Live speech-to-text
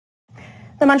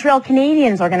The Montreal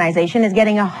Canadiens organization is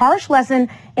getting a harsh lesson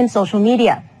in social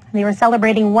media. They were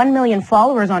celebrating 1 million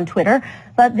followers on Twitter,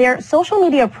 but their social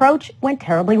media approach went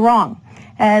terribly wrong.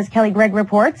 As Kelly Gregg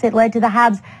reports, it led to the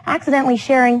Habs accidentally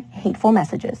sharing hateful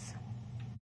messages.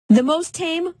 The most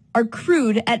tame are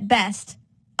crude at best.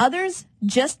 Others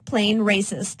just plain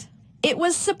racist. It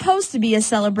was supposed to be a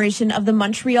celebration of the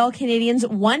Montreal Canadiens'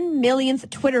 1 millionth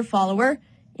Twitter follower.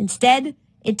 Instead,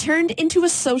 it turned into a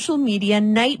social media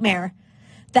nightmare.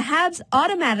 The Habs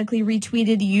automatically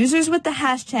retweeted users with the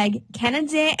hashtag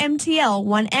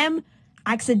CanadienMTL1M,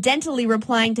 accidentally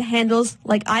replying to handles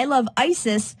like I love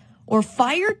ISIS or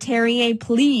Fire Terrier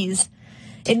Please.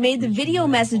 It made the video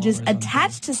messages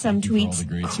attached to some tweets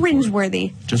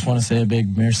cringeworthy. Just want to say a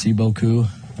big merci beaucoup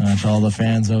to all the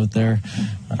fans out there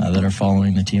that are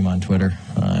following the team on Twitter.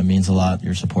 It means a lot.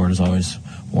 Your support is always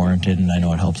warranted, and I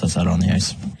know it helps us out on the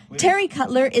ice. Terry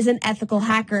Cutler is an ethical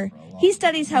hacker. He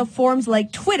studies how forums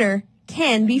like Twitter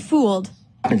can be fooled.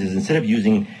 What happens is instead of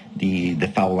using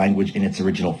the foul language in its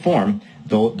original form,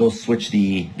 they'll switch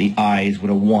the I's with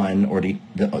a 1 or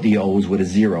the O's with a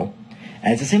 0.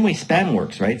 And it's the same way spam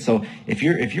works, right? So if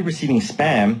you're receiving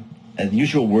spam, the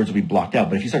usual words will be blocked out.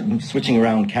 But if you start switching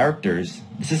around characters,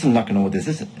 the system's not going to know what this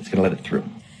is. It's going to let it through.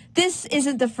 This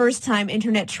isn't the first time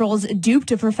internet trolls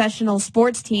duped a professional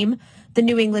sports team. The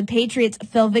New England Patriots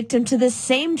fell victim to the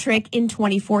same trick in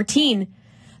 2014.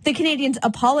 The Canadiens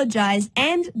apologized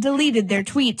and deleted their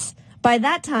tweets. By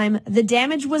that time, the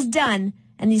damage was done,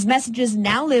 and these messages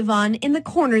now live on in the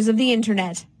corners of the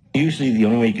internet. Usually the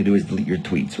only way you can do is delete your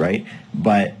tweets, right?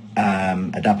 But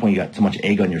at that point you got so much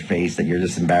egg on your face that you're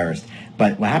just embarrassed.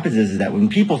 But what happens is that when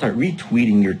people start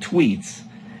retweeting your tweets,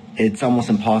 it's almost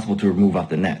impossible to remove off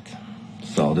the net.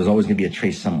 So there's always going to be a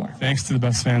trace somewhere. Thanks to the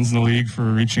best fans in the league for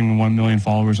reaching 1 million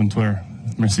followers on Twitter.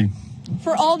 Merci.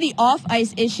 For all the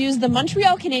off-ice issues, the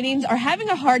Montreal Canadiens are having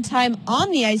a hard time on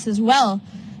the ice as well.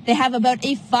 They have about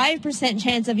a 5%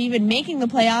 chance of even making the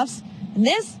playoffs, and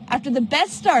this after the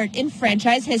best start in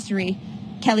franchise history.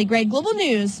 Kelly Gregg, Global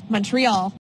News, Montreal.